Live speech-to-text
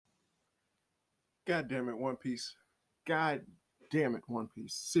God damn it, One Piece. God damn it, One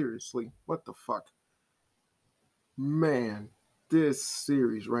Piece. Seriously, what the fuck? Man, this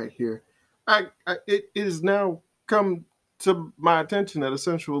series right here. It is now come to my attention that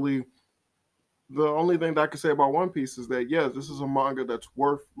essentially the only thing that I can say about One Piece is that yes, this is a manga that's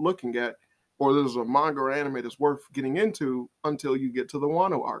worth looking at, or there's a manga or anime that's worth getting into until you get to the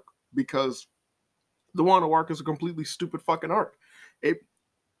Wano arc. Because the Wano arc is a completely stupid fucking arc. It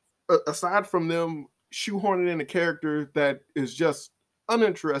aside from them shoehorning in a character that is just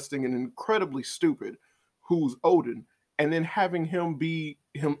uninteresting and incredibly stupid, who's Odin, and then having him be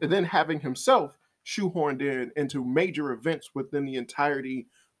him, and then having himself shoehorned in into major events within the entirety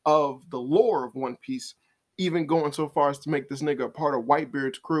of the lore of One Piece, even going so far as to make this nigga a part of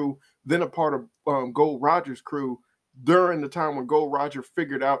Whitebeard's crew, then a part of Gold Roger's crew during the time when Gold Roger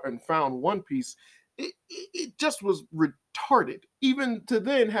figured out and found One Piece. It just was retarded. Even to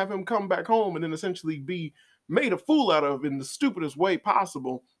then have him come back home and then essentially be made a fool out of in the stupidest way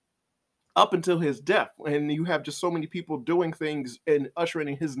possible up until his death. And you have just so many people doing things and ushering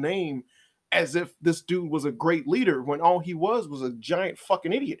in his name as if this dude was a great leader when all he was a giant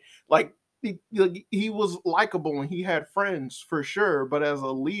fucking idiot. Like, he was likable and he had friends for sure, but as a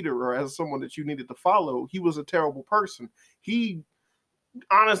leader or as someone that you needed to follow, he was a terrible person. He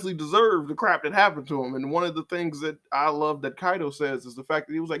honestly deserved the crap that happened to him. And one of the things that I love that Kaido says is the fact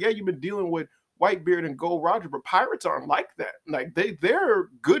that he was like, yeah, you've been dealing with Whitebeard and Gold Roger, but pirates aren't like that. Like they're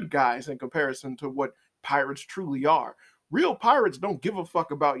good guys in comparison to what pirates truly are. Real pirates don't give a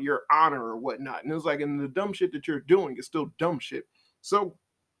fuck about your honor or whatnot. And it was like, and the dumb shit that you're doing is still dumb shit. So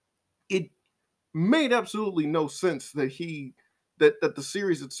it made absolutely no sense that that the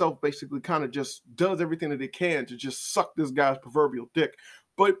series itself basically kind of just does everything that it can to just suck this guy's proverbial dick.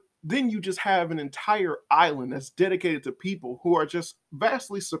 But then you just have an entire island that's dedicated to people who are just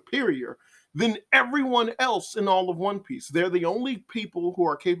vastly superior than everyone else in all of One Piece. They're the only people who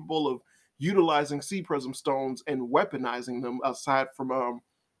are capable of utilizing sea prism stones and weaponizing them, aside from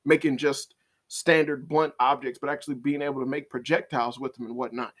making just standard blunt objects, but actually being able to make projectiles with them and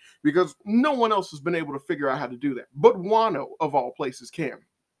whatnot. Because no one else has been able to figure out how to do that. But Wano, of all places, can.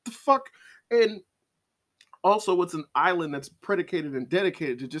 The fuck? And also, it's an island that's predicated and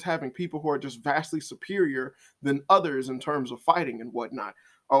dedicated to just having people who are just vastly superior than others in terms of fighting and whatnot.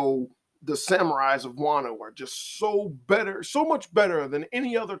 Oh, the samurais of Wano are just so better, so much better than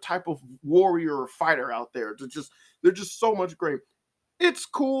any other type of warrior or fighter out there. They're just so much great. It's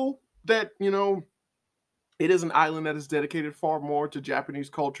cool that, it is an island that is dedicated far more to Japanese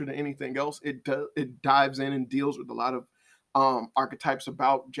culture than anything else. It dives in and deals with a lot of archetypes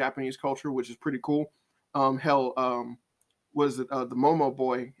about Japanese culture, which is pretty cool. Hell, was it the Momo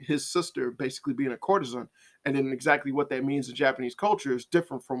boy, his sister basically being a courtesan, and then exactly what that means in Japanese culture is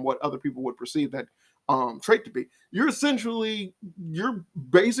different from what other people would perceive that trait to be. You're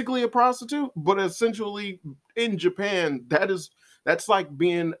basically a prostitute, but essentially in Japan, that's like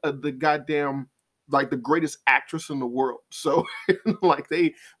being the goddamn, like the greatest actress in the world. So like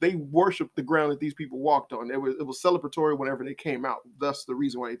they worship the ground that these people walked on. It was celebratory whenever they came out. That's the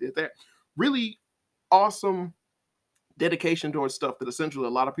reason why they did that. Really awesome dedication towards stuff that essentially a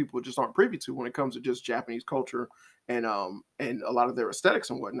lot of people just aren't privy to when it comes to just Japanese culture and a lot of their aesthetics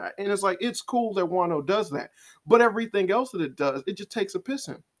and whatnot. And it's like, it's cool that Wano does that, but everything else that it does, it just takes a piss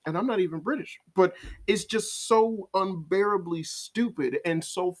in. And I'm not even British, but it's just so unbearably stupid and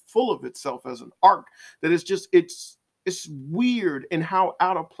so full of itself as an arc that it's weird in how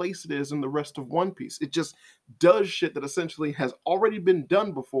out of place it is in the rest of One Piece. It just does shit that essentially has already been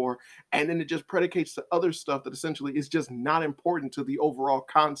done before, and then it just predicates to other stuff that essentially is just not important to the overall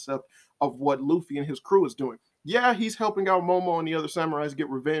concept of what Luffy and his crew is doing. Yeah, he's helping out Momo and the other samurais get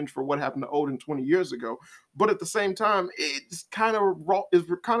revenge for what happened to Odin 20 years ago, but at the same time, it's kind of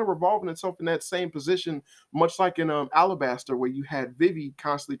revolving itself in that same position, much like in Alabasta, where you had Vivi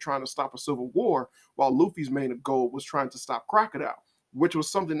constantly trying to stop a civil war, while Luffy's main goal was trying to stop Crocodile, which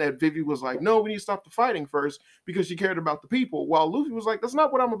was something that Vivi was like, no, we need to stop the fighting first because she cared about the people. While Luffy was like, that's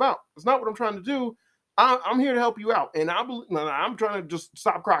not what I'm about. That's not what I'm trying to do. I'm here to help you out. And I'm trying to just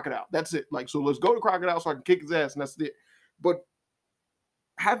stop Crocodile. That's it. Like, so let's go to Crocodile so I can kick his ass, and that's it. But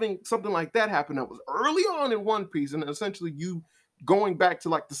having something like that happen that was early on in One Piece, and essentially you going back to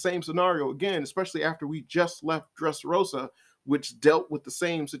like the same scenario again, especially after we just left Dressrosa, which dealt with the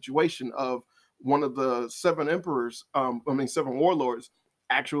same situation of one of the seven emperors, seven warlords,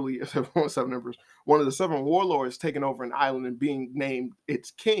 actually, seven emperors, one of the seven warlords taking over an island and being named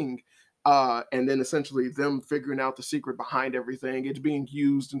its king. And then essentially them figuring out the secret behind everything. It's being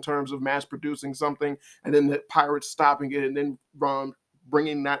used in terms of mass producing something, and then the pirates stopping it, and then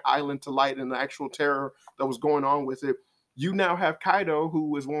bringing that island to light and the actual terror that was going on with it. You now have Kaido,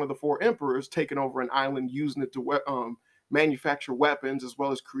 who is one of the four emperors, taking over an island, using it to manufacture weapons as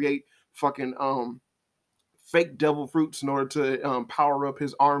well as create fucking fake devil fruits in order to power up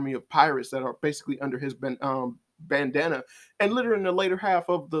his army of pirates that are basically under his bandana. And literally in the later half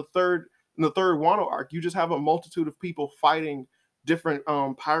of the third Wano arc, you just have a multitude of people fighting different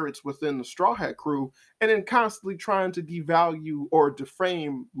pirates within the Straw Hat crew, and then constantly trying to devalue or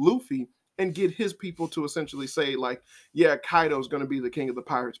defame Luffy and get his people to essentially say like, yeah, Kaido's going to be the king of the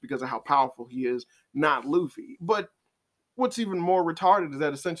pirates because of how powerful he is, not Luffy. But what's even more retarded is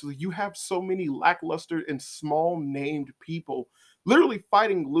that essentially you have so many lackluster and small named people literally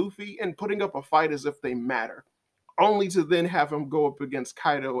fighting Luffy and putting up a fight as if they matter, only to then have him go up against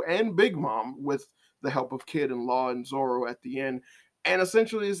Kaido and Big Mom with the help of Kid and Law and Zoro at the end. And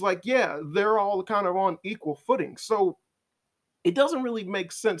essentially it's like, yeah, they're all kind of on equal footing. So it doesn't really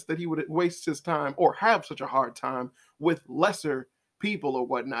make sense that he would waste his time or have such a hard time with lesser people or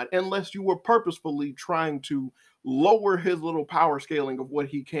whatnot, unless you were purposefully trying to lower his little power scaling of what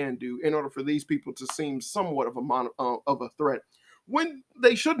he can do in order for these people to seem somewhat of a threat when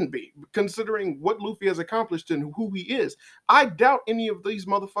they shouldn't be, considering what Luffy has accomplished and who he is. I doubt any of these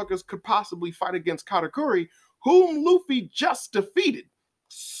motherfuckers could possibly fight against Katakuri, whom Luffy just defeated.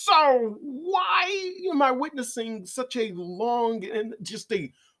 So why am I witnessing such a long and just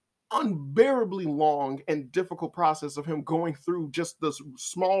a unbearably long and difficult process of him going through just the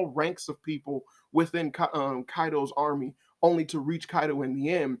small ranks of people within Kaido's army, only to reach Kaido in the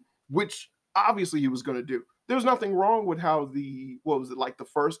end, which obviously he was going to do. There's nothing wrong with how the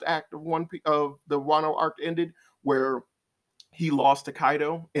first act of of the Wano arc ended, where he lost to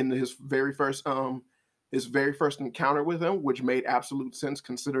Kaido in his very first encounter with him, which made absolute sense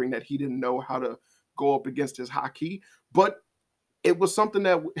considering that he didn't know how to go up against his haki. But it was something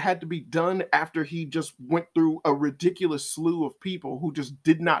that had to be done after he just went through a ridiculous slew of people who just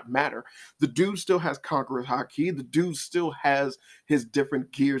did not matter. The dude still has Conqueror's Haki. The dude still has his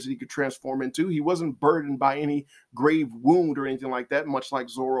different gears that he could transform into. He wasn't burdened by any grave wound or anything like that, much like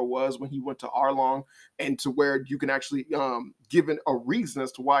Zoro was when he went to Arlong, and to where you can actually give a reason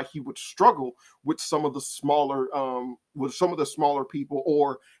as to why he would struggle with some of the smaller people,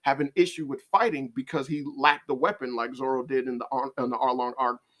 or have an issue with fighting because he lacked the weapon like Zoro did in the Arlong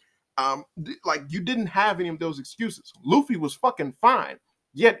arc. Like, you didn't have any of those excuses. Luffy was fucking fine,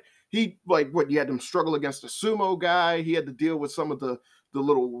 yet he you had him struggle against a sumo guy. He had to deal with some of the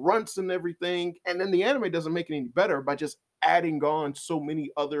little runts and everything, and then the anime doesn't make it any better by just adding on so many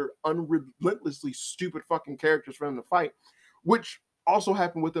other unrelentlessly stupid fucking characters for him to fight, which also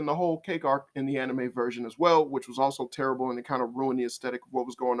happened within the whole cake arc in the anime version as well, which was also terrible, and it kind of ruined the aesthetic of what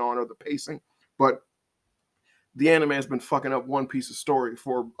was going on or the pacing. But the anime has been fucking up One Piece's story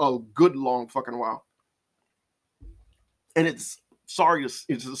for a good long fucking while, and it's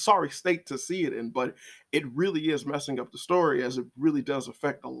a sorry state to see it in, but it really is messing up the story, as it really does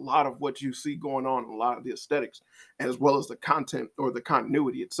affect a lot of what you see going on, a lot of the aesthetics, as well as the content or the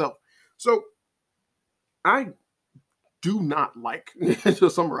continuity itself. So I do not like, to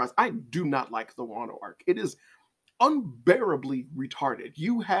summarize, I do not like the Wano arc. It is unbearably retarded.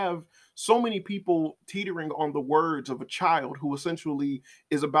 You have so many people teetering on the words of a child who essentially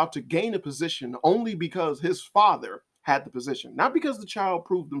is about to gain a position only because his father had the position. Not because the child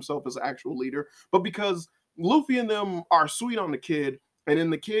proved himself as an actual leader, but because Luffy and them are sweet on the kid, and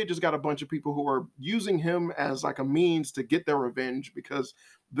then the kid just got a bunch of people who are using him as like a means to get their revenge because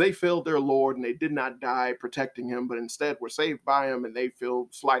they failed their lord and they did not die protecting him, but instead were saved by him, and they feel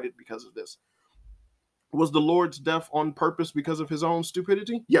slighted because of this. Was the Lord's death on purpose because of his own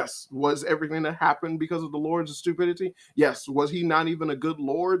stupidity? Yes. Was everything that happened because of the Lord's stupidity? Yes. Was he not even a good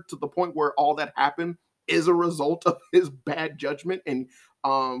Lord to the point where all that happened is a result of his bad judgment and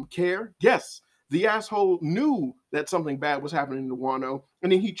care? Yes. The asshole knew that something bad was happening to Wano, and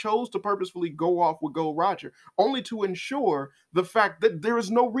then he chose to purposefully go off with Gold Roger, only to ensure the fact that there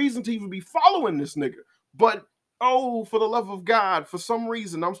is no reason to even be following this nigga. But oh, for the love of God, for some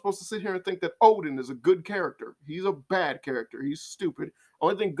reason, I'm supposed to sit here and think that Odin is a good character. He's a bad character. He's stupid.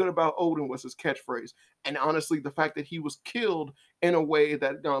 Only thing good about Odin was his catchphrase. And honestly, the fact that he was killed in a way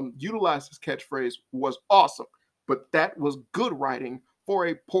that utilized his catchphrase was awesome. But that was good writing for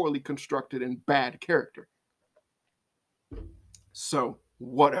a poorly constructed and bad character. So,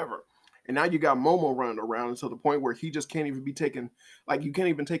 whatever. And now you got Momo running around to the point where he just can't even be taken, like, you can't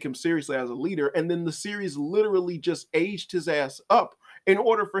even take him seriously as a leader. And then the series literally just aged his ass up in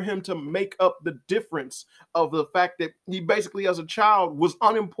order for him to make up the difference of the fact that he basically, as a child, was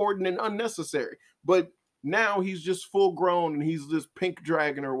unimportant and unnecessary. But Now he's just full grown and he's this pink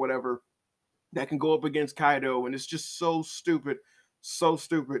dragon or whatever that can go up against Kaido, and it's just so stupid, so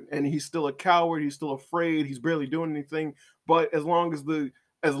stupid. And he's still a coward. He's still afraid. He's barely doing anything. But as long as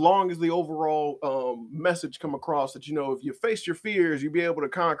the overall message come across that if you face your fears, you'll be able to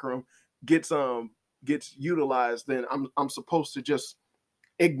conquer them, gets gets utilized, then I'm supposed to just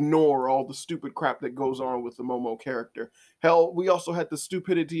ignore all the stupid crap that goes on with the Momo character. Hell, we also had the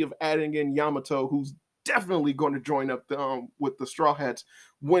stupidity of adding in Yamato, who's definitely going to join up with the Straw Hats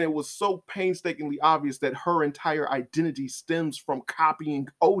when it was so painstakingly obvious that her entire identity stems from copying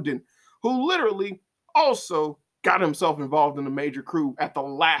Odin, who literally also got himself involved in a major coup at the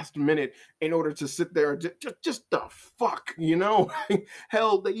last minute in order to sit there and just the fuck,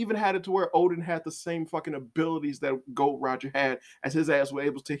 Hell, they even had it to where Odin had the same fucking abilities that Gold Roger had, as his ass was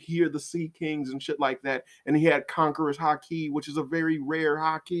able to hear the Sea Kings and shit like that. And he had Conqueror's Haki, which is a very rare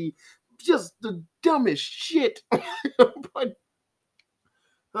Haki. Just the dumbest shit. But,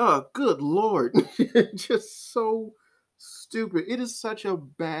 oh, good Lord. Just so stupid. It is such a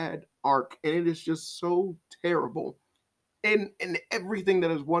bad arc, and it is just so terrible in everything that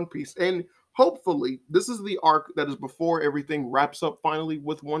is One Piece. And hopefully, this is the arc that is before everything wraps up finally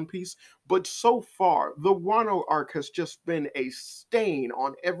with One Piece. But so far, the Wano arc has just been a stain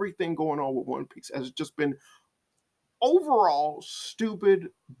on everything going on with One Piece. Has just been overall stupid,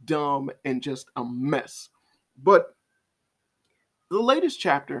 dumb, and just a mess. But the latest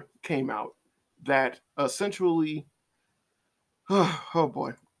chapter came out that essentially, oh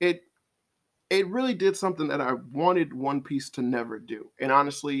boy, it really did something that I wanted One Piece to never do. And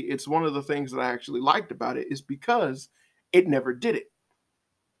honestly, it's one of the things that I actually liked about it is because it never did it.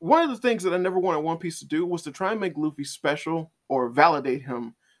 One of the things that I never wanted One Piece to do was to try and make Luffy special or validate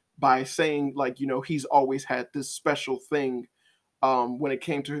him by saying, like, he's always had this special thing when it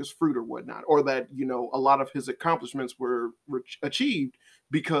came to his fruit or whatnot, or that, a lot of his accomplishments were achieved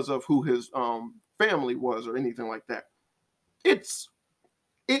because of who his family was or anything like that. It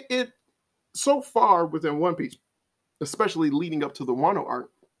so far within One Piece, especially leading up to the Wano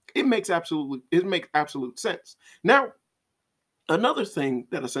arc, it makes absolute sense. Now, another thing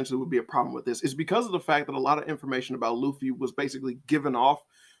that essentially would be a problem with this is because of the fact that a lot of information about Luffy was basically given off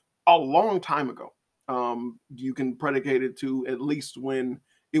a long time ago. You can predicate it to at least when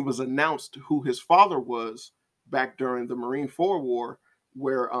it was announced who his father was back during the Marine 4 War,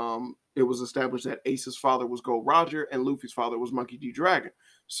 where it was established that Ace's father was Gold Roger and Luffy's father was Monkey D. Dragon.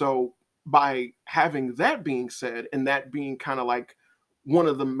 So by having that being said, and that being kind of like one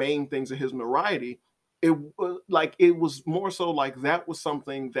of the main things of his notoriety, it was more so like that was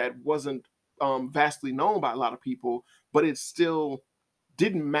something that wasn't vastly known by a lot of people, but it still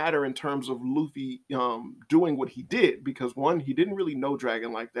didn't matter in terms of Luffy doing what he did, because one, he didn't really know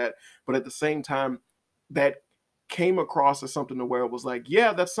Dragon like that, but at the same time, that came across as something to where it was like,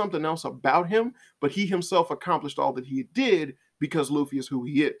 yeah, that's something else about him, but he himself accomplished all that he did because Luffy is who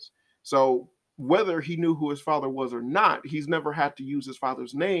he is. So whether he knew who his father was or not, he's never had to use his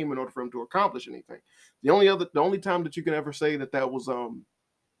father's name in order for him to accomplish anything. The only time that you can ever say that that was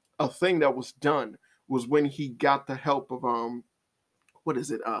a thing that was done was when he got the help of what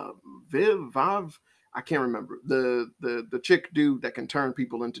is it? Vav? I can't remember. The chick dude that can turn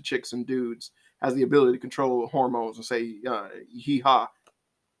people into chicks and dudes has the ability to control hormones and say hee ha.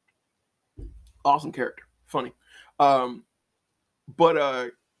 Awesome character. Funny.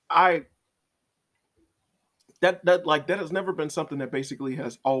 But I that has never been something that basically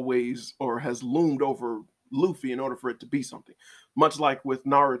has always or has loomed over Luffy in order for it to be something. Much like with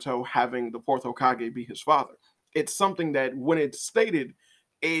Naruto having the fourth Hokage be his father. It's something that when it's stated,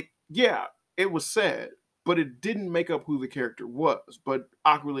 it was said, but it didn't make up who the character was. But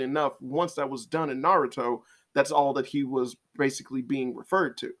awkwardly enough, once that was done in Naruto, that's all that he was basically being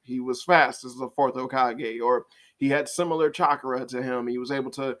referred to. He was fast as the fourth Hokage, or he had similar chakra to him. He was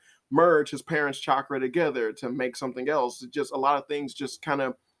able to merge his parents' chakra together to make something else. It just a lot of things just kind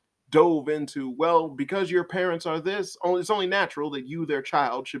of dove into, well, because your parents are this, it's only natural that you, their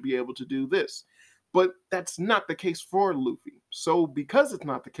child, should be able to do this. But that's not the case for Luffy. So because it's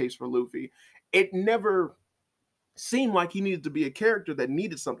not the case for Luffy, it never seemed like he needed to be a character that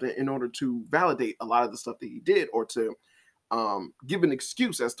needed something in order to validate a lot of the stuff that he did, or to give an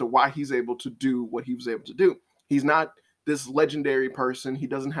excuse as to why he's able to do what he was able to do. He's not this legendary person. He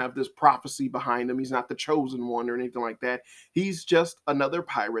doesn't have this prophecy behind him. He's not the chosen one or anything like that. He's just another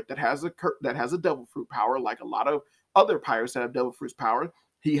pirate that has a devil fruit power, like a lot of other pirates that have devil fruit power.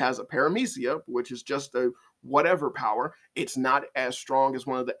 He has a paramecia, which is just a whatever power. It's not as strong as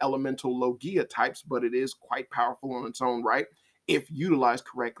one of the elemental Logia types, but it is quite powerful on its own right if utilized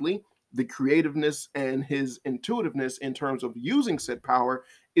correctly. the creativeness and his intuitiveness in terms of using said power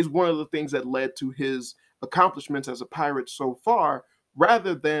is one of the things that led to his accomplishments as a pirate so far,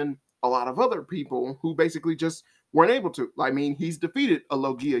 rather than a lot of other people who basically just weren't able to. I mean, he's defeated a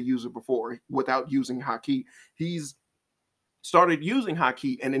Logia user before without using Haki. He's started using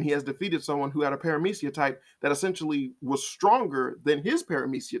Haki, and then he has defeated someone who had a Paramecia type that essentially was stronger than his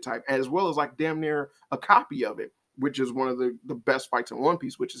Paramecia type, as well as like damn near a copy of it, which is one of the best fights in One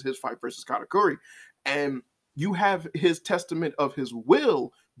Piece, which is his fight versus Katakuri. And you have his testament of his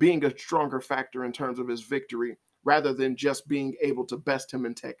will being a stronger factor in terms of his victory rather than just being able to best him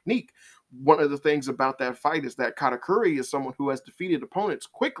in technique. One of the things about that fight is that Katakuri is someone who has defeated opponents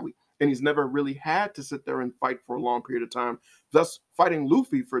quickly, and he's never really had to sit there and fight for a long period of time. Thus, fighting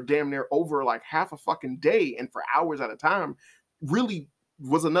Luffy for damn near over like half a fucking day and for hours at a time really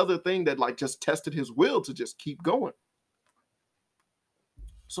was another thing that like just tested his will to just keep going.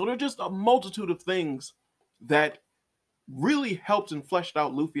 So there's just a multitude of things that really helped and fleshed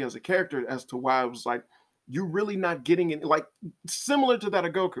out Luffy as a character as to why I was like, you're really not getting it, like similar to that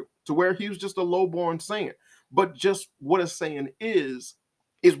of Goku, to where he was just a lowborn Saiyan. But just what a Saiyan is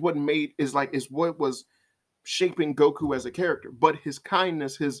what made is what was shaping Goku as a character. But his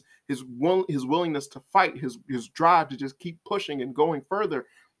kindness, his willingness to fight, his drive to just keep pushing and going further,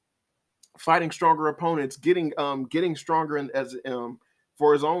 fighting stronger opponents, getting stronger as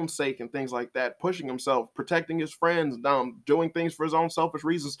for his own sake and things like that, pushing himself, protecting his friends, doing things for his own selfish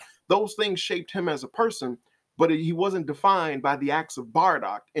reasons. Those things shaped him as a person, but he wasn't defined by the acts of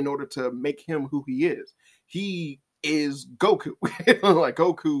Bardock in order to make him who he is. He is Goku. Like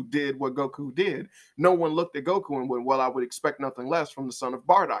Goku did what Goku did. No one looked at Goku and went, well, I would expect nothing less from the son of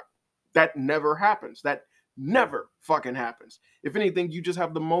Bardock. That never happens. That never fucking happens. If anything, you just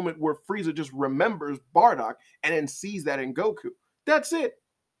have the moment where Frieza just remembers Bardock and then sees that in Goku. That's it.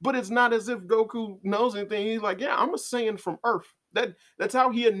 But it's not as if Goku knows anything. He's like, yeah, I'm a Saiyan from Earth. That's how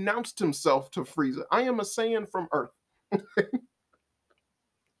he announced himself to Frieza. I am a Saiyan from Earth.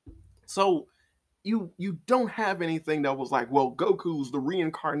 So you don't have anything that was like, well, Goku's the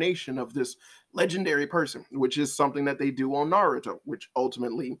reincarnation of this legendary person, which is something that they do on Naruto, which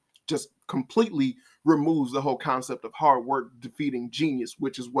ultimately just completely removes the whole concept of hard work defeating genius,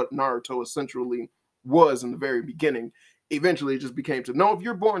 which is what Naruto essentially was in the very beginning. Eventually, it just became to no, if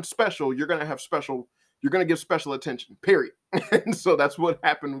you're born special, you're gonna have special, you're gonna give special attention. Period. And so that's what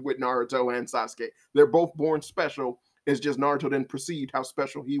happened with Naruto and Sasuke. They're both born special. It's just Naruto then perceived how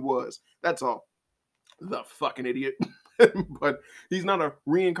special he was. That's all. The fucking idiot. But he's not a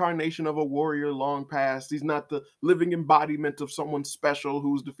reincarnation of a warrior long past. He's not the living embodiment of someone special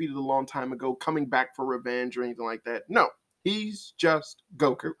who was defeated a long time ago, coming back for revenge or anything like that. No, he's just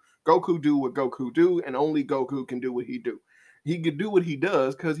Goku. Goku do what Goku do, and only Goku can do what he do. He can do what he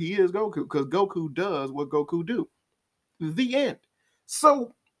does because he is Goku, because Goku does what Goku do. The end.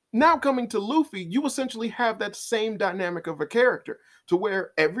 So now coming to Luffy, you essentially have that same dynamic of a character to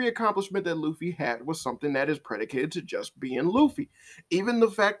where every accomplishment that Luffy had was something that is predicated to just being Luffy. Even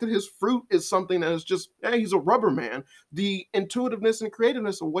the fact that his fruit is something that is just, he's a rubber man. The intuitiveness and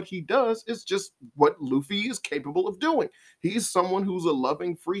creativeness of what he does is just what Luffy is capable of doing. He's someone who's a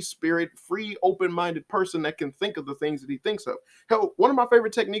loving, free spirit, free, open-minded person that can think of the things that he thinks of. Hell, one of my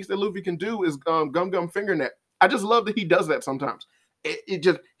favorite techniques that Luffy can do is Gum Gum Finger Net. I just love that he does that sometimes. It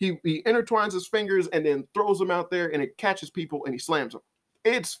just he intertwines his fingers and then throws them out there and it catches people and he slams them.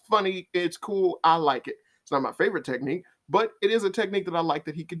 It's funny, it's cool, I like it. It's not my favorite technique, but it is a technique that I like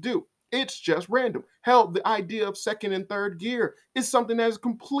that he could do. It's just random. Hell, the idea of second and third gear is something that is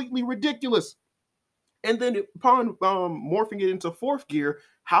completely ridiculous. And then upon morphing it into fourth gear,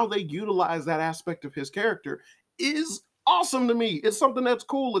 how they utilize that aspect of his character is awesome to me. It's something that's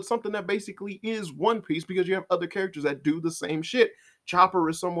cool. It's something that basically is One Piece because you have other characters that do the same shit. Chopper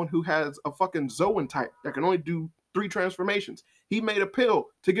is someone who has a fucking Zoan type that can only do 3 transformations. He made a pill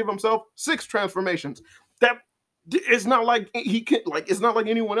to give himself 6 transformations. That it's not like he can it's not like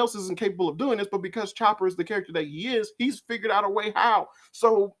anyone else isn't capable of doing this, but because Chopper is the character that he is, he's figured out a way how.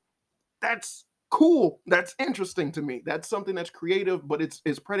 So that's cool. That's interesting to me. That's something that's creative, but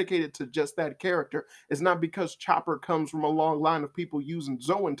it's predicated to just that character. It's not because Chopper comes from a long line of people using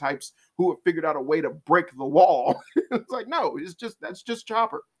Zoan types who have figured out a way to break the wall. It's like, no, that's just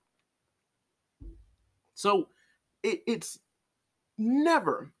Chopper. So it's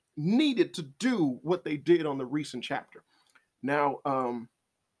never needed to do what they did on the recent chapter. Now,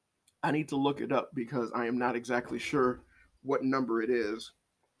 I need to look it up because I am not exactly sure what number it is,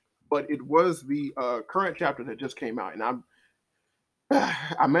 but it was the current chapter that just came out, and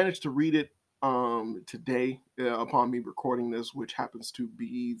I managed to read it today, upon me recording this, which happens to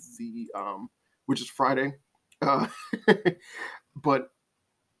be which is Friday. Uh, but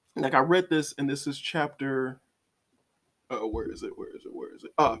like I read this, and this is chapter. Where is it? Where is it? Where is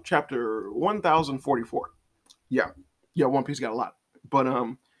it? Chapter 1044. Yeah, yeah. One Piece got a lot, but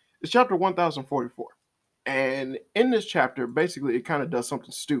it's chapter 1044, and in this chapter, basically, it kind of does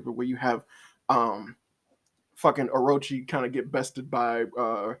something stupid where you have um fucking Orochi kind of get bested by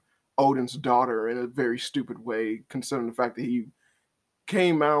Odin's daughter in a very stupid way, considering the fact that he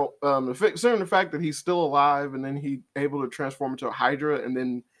came out, considering the fact that he's still alive, and then he able to transform into a Hydra, and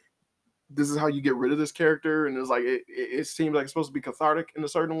then this is how you get rid of this character. And it's like it seems like it's supposed to be cathartic in a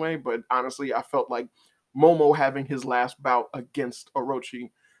certain way, but honestly, I felt like Momo having his last bout against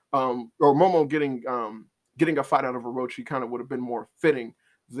Orochi, or Momo getting a fight out of Orochi, kind of would have been more fitting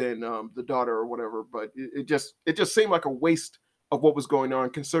than the daughter or whatever. But it just seemed like a waste of what was going on,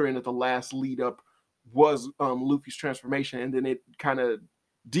 considering that the last lead up was Luffy's transformation, and then it kind of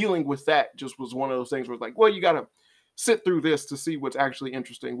dealing with that just was one of those things where it's like, well, you gotta sit through this to see what's actually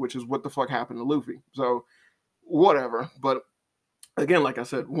interesting, which is what the fuck happened to Luffy. So whatever. But again, like I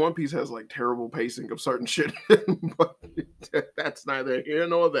said, One Piece has like terrible pacing of certain shit, but that's neither here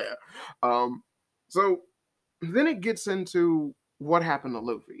nor there. So then it gets into what happened to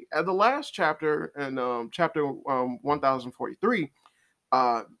Luffy. At the last chapter, in chapter 1043,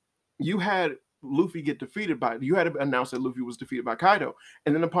 uh, you had Luffy get defeated by, you had announced that Luffy was defeated by Kaido.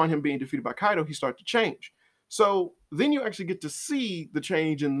 And then upon him being defeated by Kaido, he started to change. So then you actually get to see the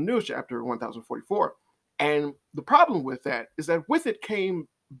change in the newest chapter, 1044. And the problem with that is that with it came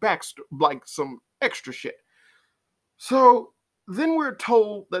back like some extra shit. So then we're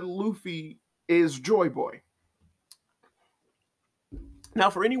told that Luffy is Joy Boy. Now,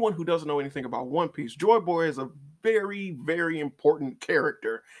 for anyone who doesn't know anything about One Piece, Joy Boy is a very, very important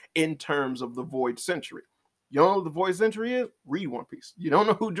character in terms of the Void Century. You don't know what the Void Century is? Read One Piece. You don't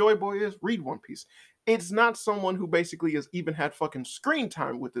know who Joy Boy is? Read One Piece. It's not someone who basically has even had fucking screen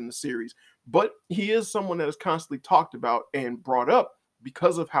time within the series, but he is someone that is constantly talked about and brought up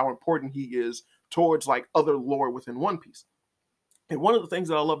because of how important he is towards like other lore within One Piece. And one of the things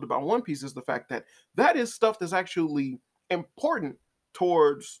that I loved about One Piece is the fact that that is stuff that's actually important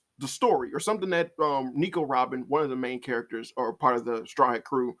towards the story, or something that Nico Robin, one of the main characters or part of the Straw Hat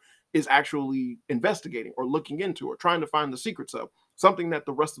crew, is actually investigating or looking into or trying to find the secrets of. Something that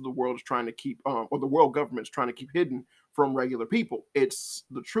the rest of the world is trying to keep, or the world government is trying to keep hidden from regular people. It's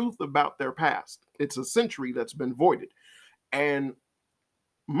the truth about their past. It's a century that's been voided. And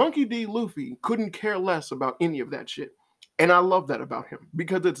Monkey D. Luffy couldn't care less about any of that shit. And I love that about him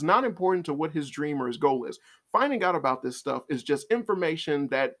because it's not important to what his dream or his goal is. Finding out about this stuff is just information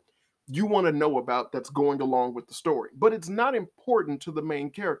that you want to know about that's going along with the story, but it's not important to the main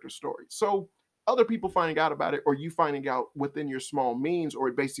character story. So other people finding out about it, or you finding out within your small means,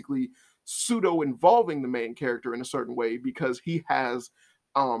 or basically pseudo involving the main character in a certain way because he has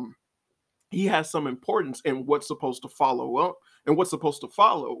some importance in what's supposed to follow up and what's supposed to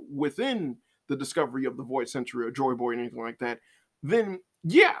follow within the discovery of the Void Century or Joy Boy or anything like that, then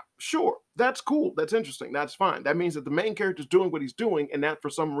yeah, sure, that's cool, that's interesting, that's fine. That means that the main character is doing what he's doing, and that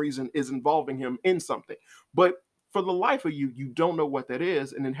for some reason is involving him in something. But for the life of you, you don't know what that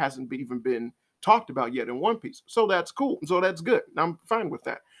is, and it hasn't even been talked about yet in One Piece. So that's cool. So that's good. I'm fine with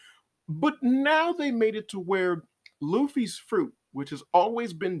that. But now they made it to where Luffy's fruit, which has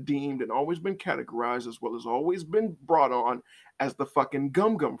always been deemed and always been categorized, as well as always been brought on as the fucking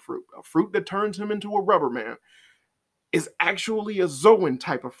gum gum fruit, a fruit that turns him into a rubber man, is actually a Zoan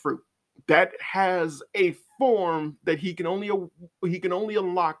type of fruit that has a form that he can only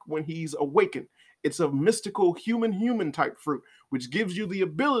unlock when he's awakened. It's a mystical human type fruit, which gives you the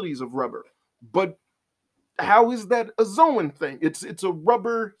abilities of rubber. But how is that a Zoan thing? It's a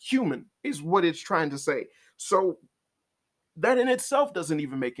rubber human, is what it's trying to say. So that in itself doesn't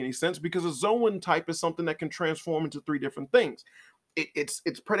even make any sense because a Zoan type is something that can transform into three different things. It's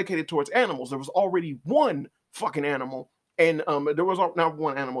predicated towards animals. There was already one fucking animal, and there was not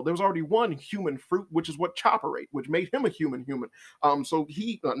one animal. There was already one human fruit, which is what Chopper ate, which made him a human. So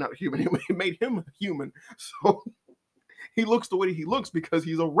he not a human. It made him a human. So he looks the way he looks because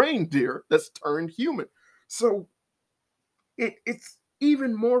he's a reindeer that's turned human. So it's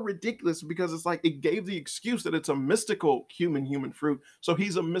even more ridiculous because it's like it gave the excuse that it's a mystical human fruit. So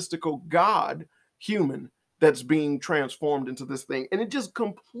he's a mystical god human that's being transformed into this thing. And it just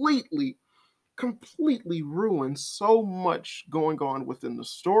completely ruins so much going on within the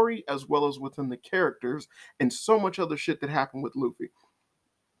story as well as within the characters and so much other shit that happened with Luffy.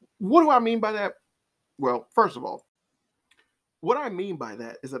 What do I mean by that? Well, first of all, what I mean by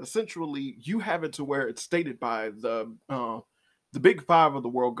that is that essentially you have it to where it's stated by the big five of the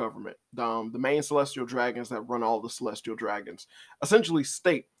world government, the main celestial dragons that run all the celestial dragons, essentially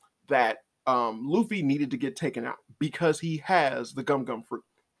state that Luffy needed to get taken out because he has the Gum Gum fruit,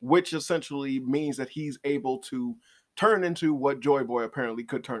 which essentially means that he's able to turn into what Joy Boy apparently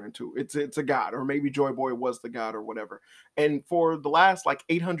could turn into. It's a god, or maybe Joy Boy was the god or whatever. And for the last like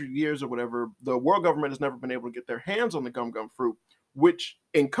 800 years or whatever, the world government has never been able to get their hands on the Gum Gum fruit, which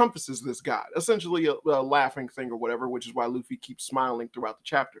encompasses this god, essentially a laughing thing or whatever, which is why Luffy keeps smiling throughout the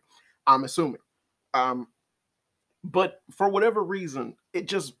chapter, I'm assuming. Um, but for whatever reason, it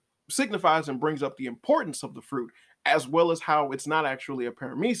just signifies and brings up the importance of the fruit, as well as how it's not actually a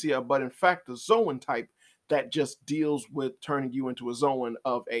paramecia, but in fact a Zoan type that just deals with turning you into a Zoan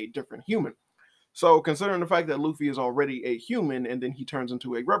of a different human. So, considering the fact that Luffy is already a human and then he turns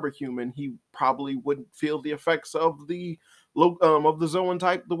into a rubber human, he probably wouldn't feel the effects of the Zoan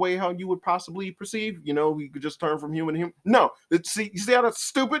type the way how you would possibly perceive. You know, he could just turn from human to human. No, see, you see how that's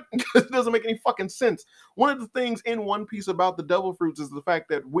stupid? It doesn't make any fucking sense. One of the things in One Piece about the devil fruits is the fact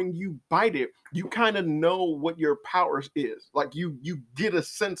that when you bite it, you kind of know what your powers is. Like you get a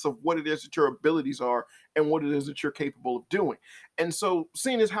sense of what it is that your abilities are and what it is that you're capable of doing. And so,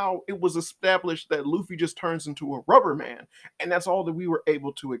 seeing as how it was established that Luffy just turns into a rubber man, and that's all that we were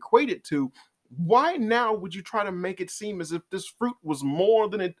able to equate it to, why now would you try to make it seem as if this fruit was more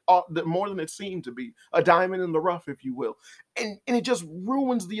than it seemed to be, a diamond in the rough, if you will? And it just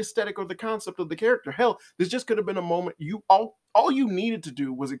ruins the aesthetic or the concept of the character. Hell, this just could have been a moment all you needed to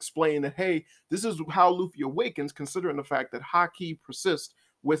do was explain that, hey, this is how Luffy awakens, considering the fact that haki persists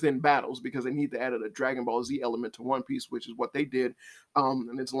within battles because they need to add a Dragon Ball Z element to One Piece, which is what they did.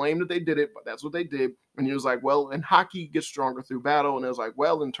 And it's lame that they did it, but that's what they did. And he was like, well, and haki gets stronger through battle. And it was like,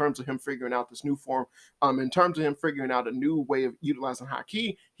 well, in terms of him figuring out this new form, in terms of him figuring out a new way of utilizing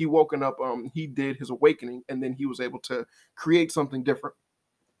haki, he woken up, he did his awakening, and then he was able to create something different.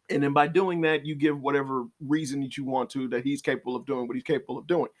 And then by doing that, you give whatever reason that you want to that he's capable of doing what he's capable of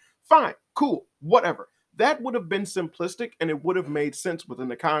doing. Fine, cool, whatever. That would have been simplistic and it would have made sense within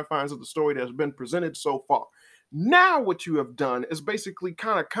the confines of the story that has been presented so far. Now, what you have done is basically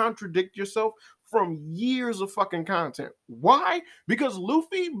kind of contradict yourself from years of fucking content. Why? Because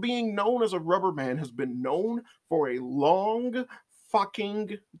Luffy being known as a rubber man has been known for a long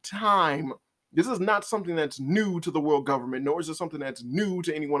fucking time. This is not something that's new to the world government, nor is it something that's new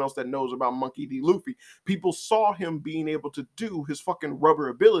to anyone else that knows about Monkey D. Luffy. People saw him being able to do his fucking rubber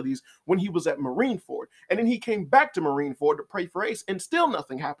abilities when he was at Marineford. And then he came back to Marineford to pray for Ace, and still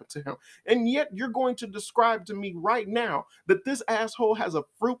nothing happened to him. And yet you're going to describe to me right now that this asshole has a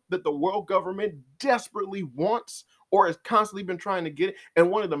fruit that the world government desperately wants or has constantly been trying to get it. And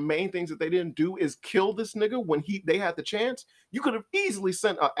one of the main things that they didn't do is kill this nigga when they had the chance. You could have easily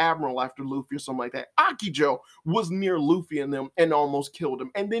sent an admiral after Luffy or something like that. Akijo was near Luffy and them and almost killed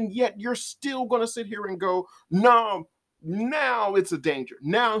him. And then yet you're still going to sit here and go, no, now it's a danger.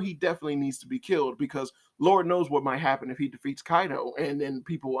 Now he definitely needs to be killed because Lord knows what might happen if he defeats Kaido. And then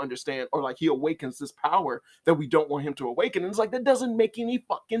people understand, or like he awakens this power that we don't want him to awaken. And it's like, that doesn't make any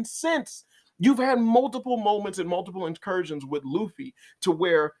fucking sense. You've had multiple moments and multiple incursions with Luffy to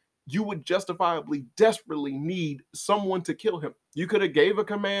where you would justifiably desperately need someone to kill him. You could have gave a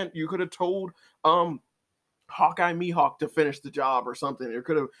command, you could have told Hawkeye Mihawk to finish the job or something. It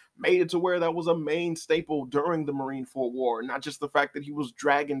could have made it to where that was a main staple during the Marineford War, not just the fact that he was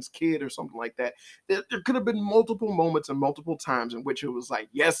Dragon's kid or something like that. There could have been multiple moments and multiple times in which it was like,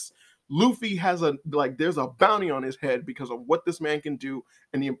 yes, Luffy has there's a bounty on his head because of what this man can do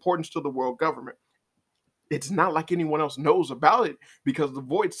and the importance to the world government. It's not like anyone else knows about it because the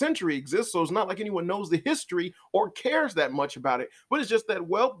Void Century exists, so it's not like anyone knows the history or cares that much about it. But it's just that,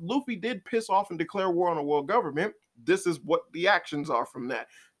 well, Luffy did piss off and declare war on the world government. This is what the actions are from that.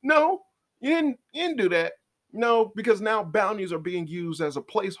 No, you didn't do that. No, because now bounties are being used as a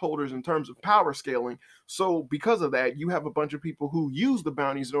placeholders in terms of power scaling. So because of that, you have a bunch of people who use the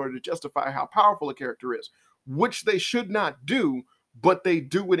bounties in order to justify how powerful a character is, which they should not do, but they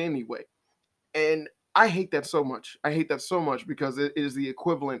do it anyway. And I hate that so much. I hate that so much because it is the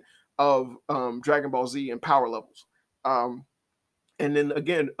equivalent of Dragon Ball Z and power levels. Um, and then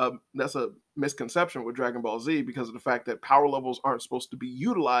again, that's a misconception with Dragon Ball Z because of the fact that power levels aren't supposed to be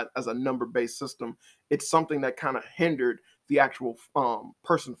utilized as a number-based system. It's something that kind of hindered the actual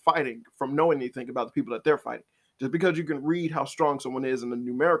person fighting from knowing anything about the people that they're fighting. Just because you can read how strong someone is in a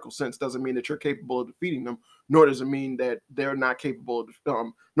numerical sense doesn't mean that you're capable of defeating them, nor does it mean that they're not capable of,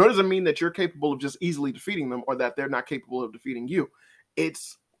 nor does it mean that you're capable of just easily defeating them or that they're not capable of defeating you.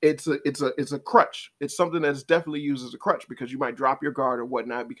 It's it's a crutch. It's something that's definitely used as a crutch because you might drop your guard or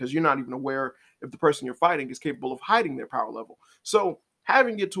whatnot because you're not even aware if the person you're fighting is capable of hiding their power level. So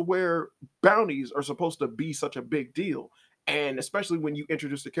having it to where bounties are supposed to be such a big deal, and especially when you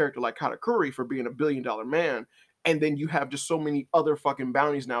introduce a character like Katakuri for being $1 billion man, and then you have just so many other fucking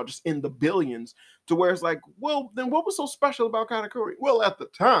bounties now just in the billions, to where it's like, well, then what was so special about Katakuri? Well, at the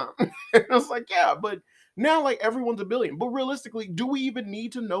time, it's like, yeah, but now, like, everyone's a billion. But realistically, do we even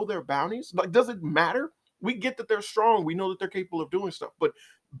need to know their bounties? Like, does it matter? We get that they're strong. We know that they're capable of doing stuff. But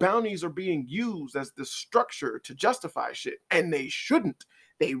bounties are being used as the structure to justify shit. And they shouldn't.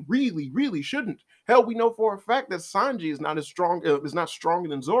 They really, really shouldn't. Hell, we know for a fact that Sanji is not as strong, is not stronger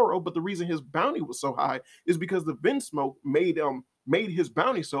than Zoro. But the reason his bounty was so high is because the Vinsmoke made his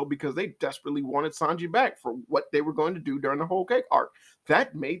bounty so because they desperately wanted Sanji back for what they were going to do during the whole cake arc.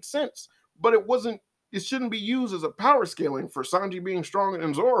 That made sense. But it shouldn't be used as a power scaling for Sanji being stronger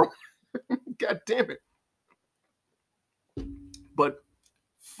than Zoro. God damn it. But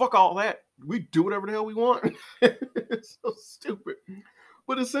fuck all that. We do whatever the hell we want. It's so stupid.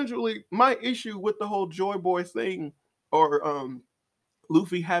 But essentially, my issue with the whole Joy Boy thing, or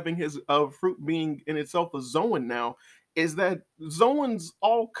Luffy having his fruit being in itself a Zoan now, is that Zoans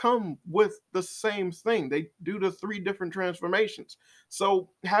all come with the same thing. They do the 3 different transformations. So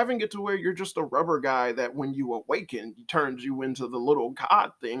having it to where you're just a rubber guy that when you awaken, turns you into the little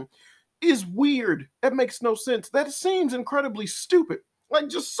god thing is weird. That makes no sense. That seems incredibly stupid. Like,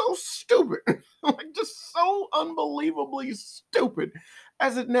 just so stupid. Like, just so unbelievably stupid.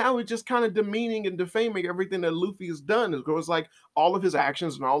 As it now is just kind of demeaning and defaming everything that Luffy has done. It goes like all of his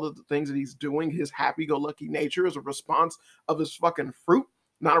actions and all of the things that he's doing, his happy-go-lucky nature is a response of his fucking fruit,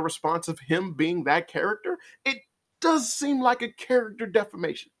 not a response of him being that character. It does seem like a character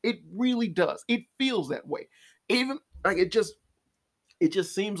defamation. It really does. It feels that way. Even like it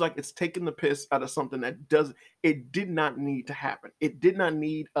just seems like it's taking the piss out of something that did not need to happen. It did not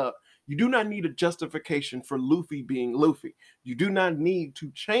need you do not need a justification for Luffy being Luffy. You do not need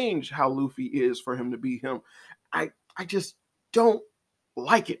to change how Luffy is for him to be him. I just don't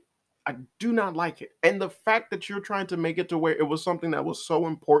like it. I do not like it. And the fact that you're trying to make it to where it was something that was so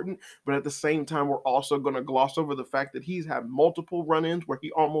important, but at the same time, we're also going to gloss over the fact that he's had multiple run ins where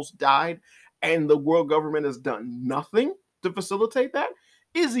he almost died, and the world government has done nothing to facilitate that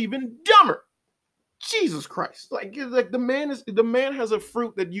is even dumber. Jesus Christ. Like the man has a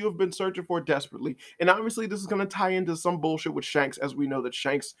fruit that you have been searching for desperately. And obviously this is gonna tie into some bullshit with Shanks, as we know that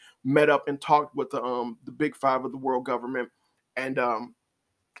Shanks met up and talked with the big 5 of the world government, and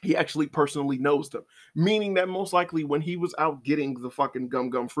he actually personally knows them, meaning that most likely when he was out getting the fucking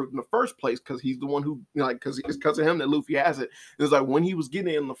gum fruit in the first place, because he's the one who, like, because it's because of him that Luffy has it. It's like when he was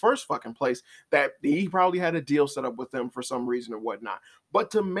getting it in the first fucking place, that he probably had a deal set up with them for some reason or whatnot.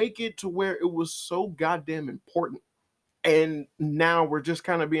 But to make it to where it was so goddamn important, and now we're just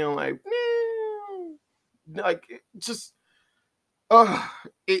kind of being like, like just,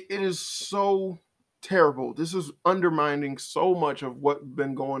 it is so terrible. This is undermining so much of what's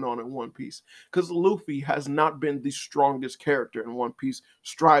been going on in One Piece. Because Luffy has not been the strongest character in One Piece,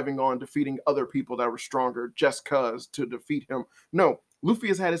 striving on defeating other people that were stronger just cause to defeat him. No, Luffy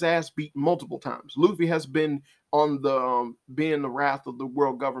has had his ass beat multiple times. Luffy has been on the being the wrath of the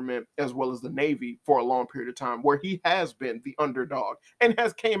world government as well as the Navy for a long period of time, where he has been the underdog and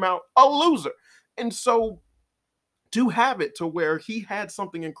has came out a loser. And so to have it to where he had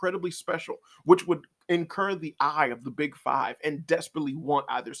something incredibly special, which would incur the eye of the big 5 and desperately want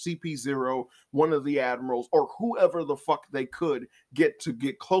either CP0, one of the admirals, or whoever the fuck they could get to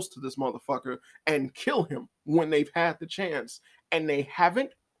get close to this motherfucker and kill him when they've had the chance, and they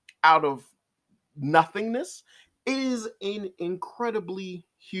haven't, out of nothingness, is an incredibly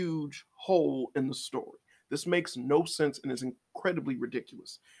huge hole in the story. This makes no sense and is incredibly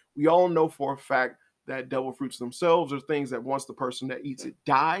ridiculous. We all know for a fact that devil fruits themselves are things that once the person that eats it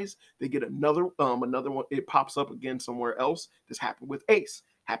dies, they get another one. It pops up again somewhere else. This happened with Ace.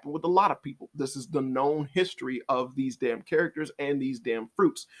 Happened with a lot of people. This is the known history of these damn characters and these damn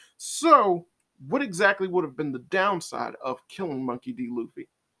fruits. So, what exactly would have been the downside of killing Monkey D. Luffy?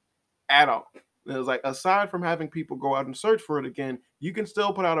 At all. It was like, aside from having people go out and search for it again, you can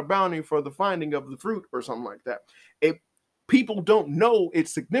still put out a bounty for the finding of the fruit or something like that. People don't know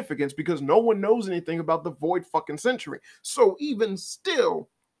its significance because no one knows anything about the Void fucking Century. So even still,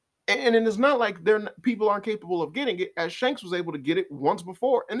 and it's not like people aren't capable of getting it, as Shanks was able to get it once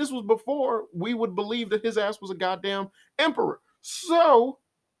before, and this was before we would believe that his ass was a goddamn emperor. So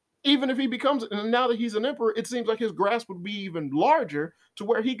even if he becomes, and now that he's an emperor, it seems like his grasp would be even larger to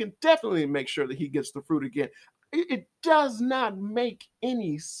where he can definitely make sure that he gets the fruit again. It does not make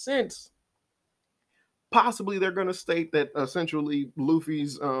any sense. Possibly they're going to state that essentially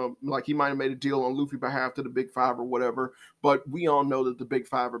Luffy's like he might have made a deal on Luffy behalf to the Big Five or whatever, but we all know that the Big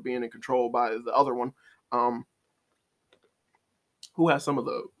Five are being in control by the other one, um, who has some of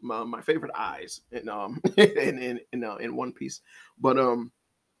the my favorite eyes in in One Piece. But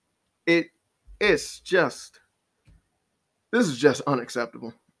it it's just this is just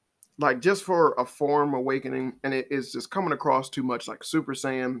unacceptable. Like just for a form awakening, and it is just coming across too much like Super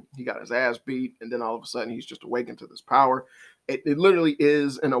Saiyan. He got his ass beat, and then all of a sudden he's just awakened to this power. It literally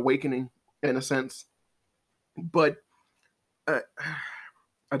is an awakening in a sense, but uh,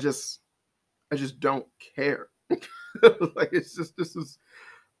 I just I just don't care. Like it's just this is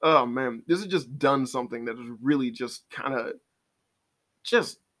oh man, this has just done something that has really just kind of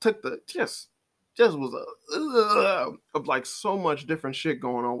just took the just was a of like so much different shit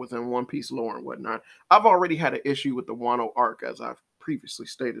going on within One Piece lore and whatnot. I've already had an issue with the Wano arc as I've previously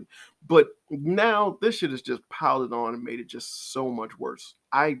stated, but now this shit has just piled it on and made it just so much worse.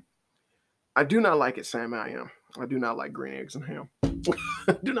 I do not like it, Sam. I am. I do not like green eggs and ham.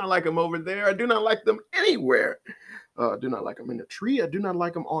 I do not like them over there. I do not like them anywhere. I do not like them in the tree. I do not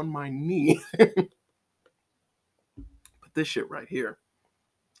like them on my knee. But this shit right here,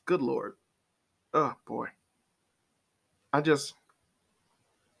 good lord. Oh boy. I just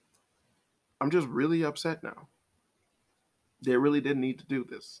I'm just really upset now. They really didn't need to do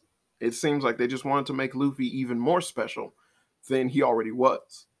this. It seems like they just wanted to make Luffy even more special than he already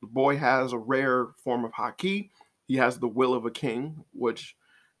was. The boy has a rare form of haki. He has the will of a king, which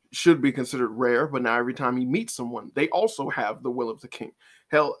should be considered rare, but now every time he meets someone, they also have the will of the king.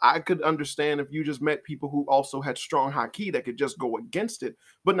 Hell, I could understand if you just met people who also had strong haki that could just go against it,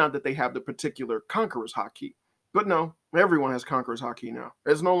 but not that they have the particular conqueror's haki. But no, everyone has conqueror's haki now.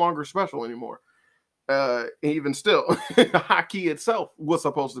 It's no longer special anymore. Even still, haki itself was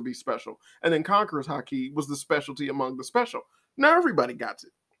supposed to be special, and then conqueror's haki was the specialty among the special. Now everybody got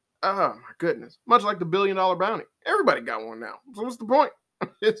it. Oh my goodness! Much like the $1 billion bounty, everybody got one now. So what's the point?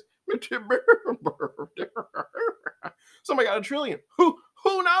 It's somebody got a trillion.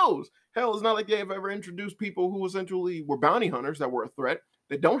 Who knows? Hell, it's not like they've ever introduced people who essentially were bounty hunters that were a threat.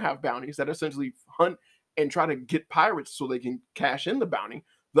 They don't have bounties that essentially hunt and try to get pirates so they can cash in the bounty,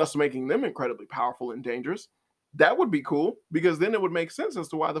 thus making them incredibly powerful and dangerous. That would be cool because then it would make sense as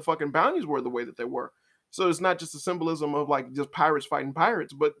to why the fucking bounties were the way that they were. So it's not just a symbolism of like just pirates fighting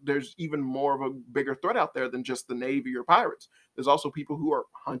pirates, but there's even more of a bigger threat out there than just the Navy or pirates. There's also people who are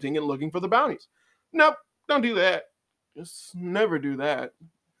hunting and looking for the bounties. Nope, don't do that. Just never do that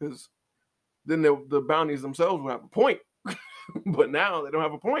because then the bounties themselves will have a point. But now they don't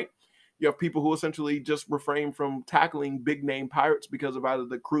have a point. You have people who essentially just refrain from tackling big name pirates because of either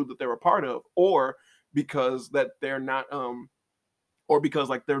the crew that they're a part of or because that they're not or because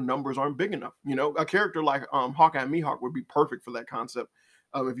like their numbers aren't big enough. You know, a character like Hawkeye Mihawk would be perfect for that concept.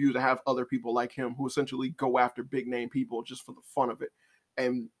 If you were to have other people like him who essentially go after big name people just for the fun of it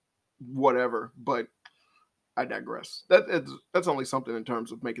and whatever. But I digress. That's only something in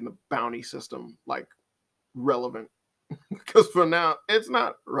terms of making the bounty system like relevant because for now it's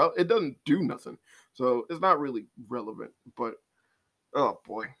not it doesn't do nothing, so it's not really relevant. But oh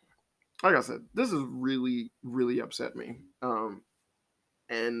boy, like I said, this has really upset me.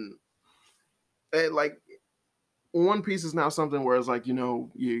 And like One Piece is now something where it's like, you know,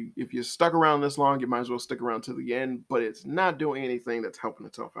 you if you're stuck around this long, you might as well stick around to the end, but it's not doing anything that's helping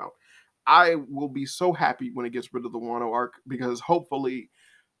itself out. I will be so happy when it gets rid of the Wano arc because hopefully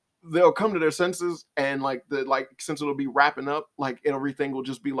they'll come to their senses and like since it'll be wrapping up, like everything will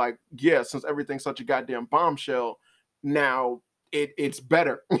just be like, yeah, since everything's such a goddamn bombshell, now it's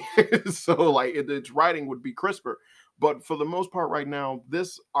better. So like its writing would be crisper. But for the most part, right now,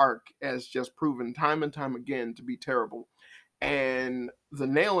 this arc has just proven time and time again to be terrible. And the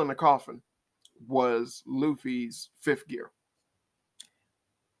nail in the coffin was Luffy's fifth gear,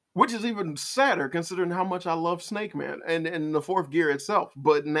 which is even sadder considering how much I love Snake Man and the fourth gear itself.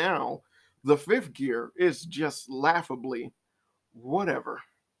 But now the fifth gear is just laughably whatever.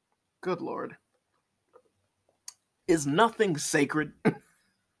 Good lord. Is nothing sacred?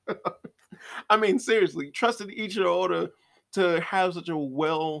 I mean, seriously, trusted Ichiro Oda to have such a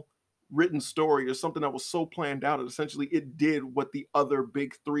well written story or something that was so planned out that essentially it did what the other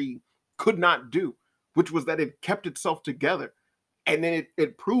big three could not do, which was that it kept itself together. And then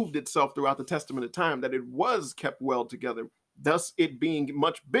it proved itself throughout the testament of time that it was kept well together, thus it being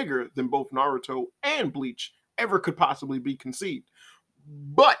much bigger than both Naruto and Bleach ever could possibly be conceived.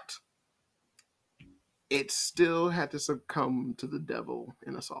 But it still had to succumb to the devil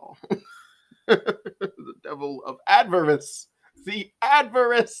in us all. The level of avarice. The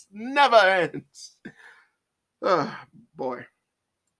avarice never ends. Oh, boy.